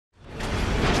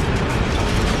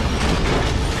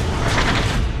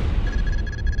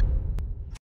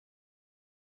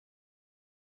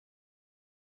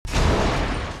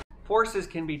Forces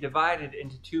can be divided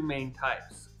into two main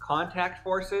types: contact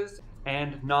forces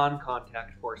and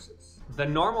non-contact forces. The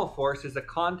normal force is a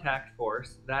contact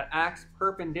force that acts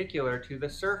perpendicular to the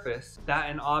surface that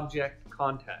an object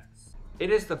contacts.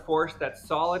 It is the force that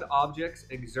solid objects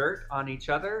exert on each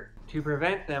other to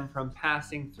prevent them from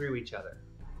passing through each other.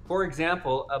 For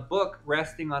example, a book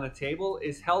resting on a table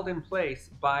is held in place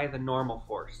by the normal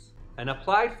force. An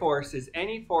applied force is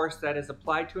any force that is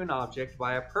applied to an object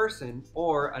by a person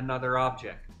or another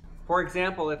object. For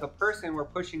example, if a person were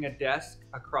pushing a desk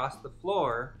across the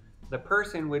floor, the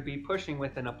person would be pushing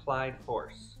with an applied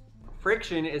force.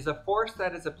 Friction is a force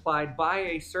that is applied by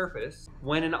a surface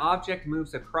when an object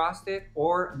moves across it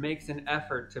or makes an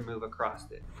effort to move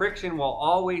across it. Friction will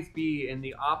always be in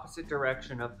the opposite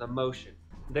direction of the motion.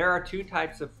 There are two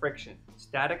types of friction: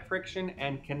 static friction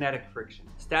and kinetic friction.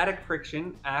 Static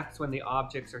friction acts when the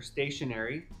objects are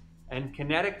stationary, and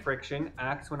kinetic friction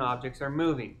acts when objects are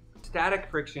moving. Static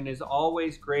friction is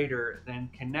always greater than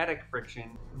kinetic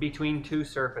friction between two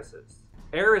surfaces.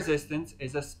 Air resistance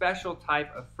is a special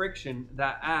type of friction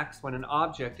that acts when an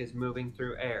object is moving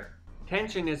through air.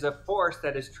 Tension is a force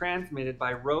that is transmitted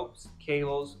by ropes,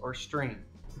 cables, or string.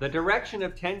 The direction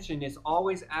of tension is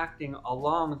always acting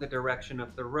along the direction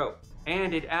of the rope,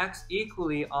 and it acts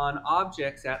equally on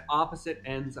objects at opposite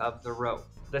ends of the rope.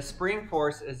 The spring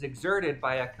force is exerted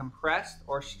by a compressed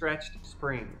or stretched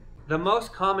spring. The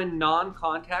most common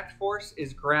non-contact force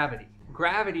is gravity.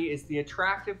 Gravity is the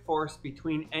attractive force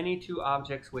between any two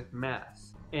objects with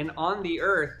mass. And on the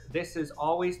Earth, this is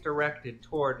always directed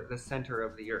toward the center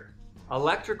of the Earth.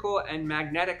 Electrical and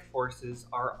magnetic forces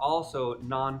are also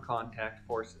non-contact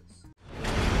forces.